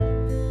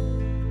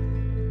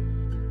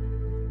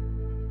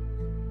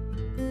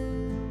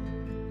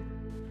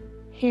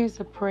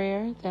Here's a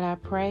prayer that I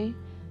pray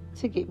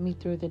to get me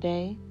through the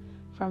day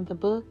from the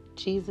book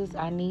Jesus,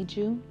 I Need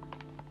You,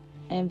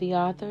 and the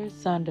author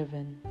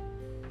Zondervan.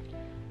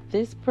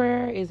 This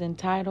prayer is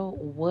entitled,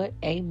 What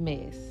a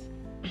Mess.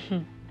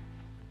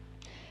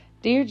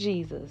 Dear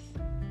Jesus,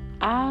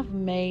 I've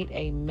made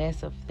a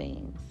mess of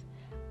things.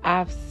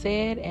 I've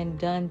said and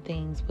done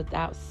things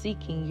without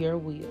seeking your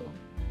will.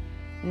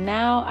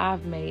 Now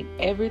I've made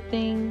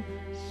everything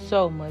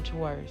so much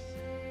worse.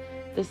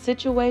 The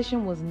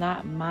situation was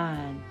not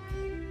mine.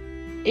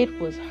 It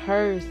was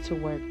hers to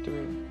work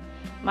through.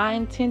 My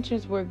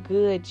intentions were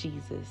good,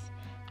 Jesus.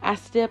 I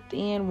stepped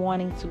in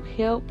wanting to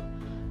help,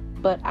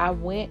 but I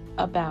went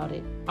about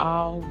it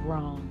all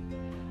wrong.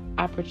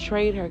 I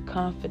betrayed her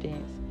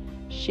confidence,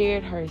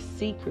 shared her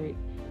secret,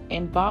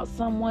 and brought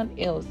someone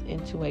else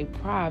into a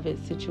private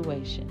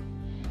situation.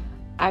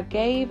 I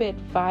gave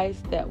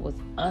advice that was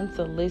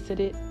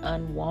unsolicited,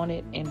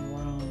 unwanted, and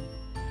wrong.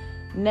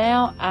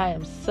 Now I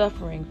am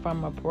suffering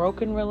from a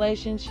broken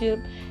relationship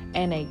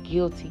and a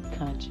guilty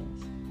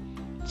conscience.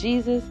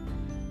 Jesus,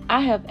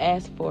 I have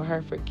asked for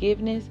her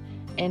forgiveness,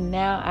 and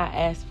now I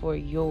ask for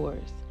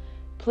yours.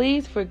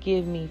 Please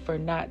forgive me for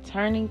not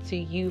turning to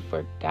you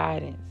for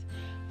guidance.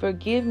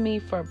 Forgive me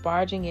for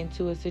barging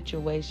into a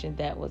situation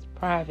that was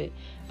private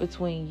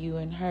between you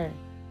and her.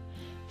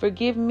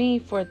 Forgive me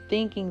for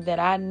thinking that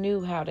I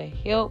knew how to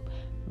help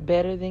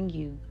better than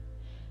you.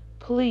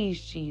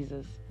 Please,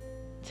 Jesus,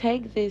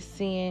 take this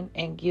sin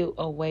and guilt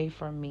away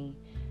from me,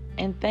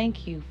 and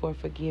thank you for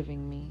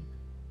forgiving me.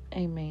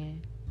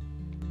 Amen.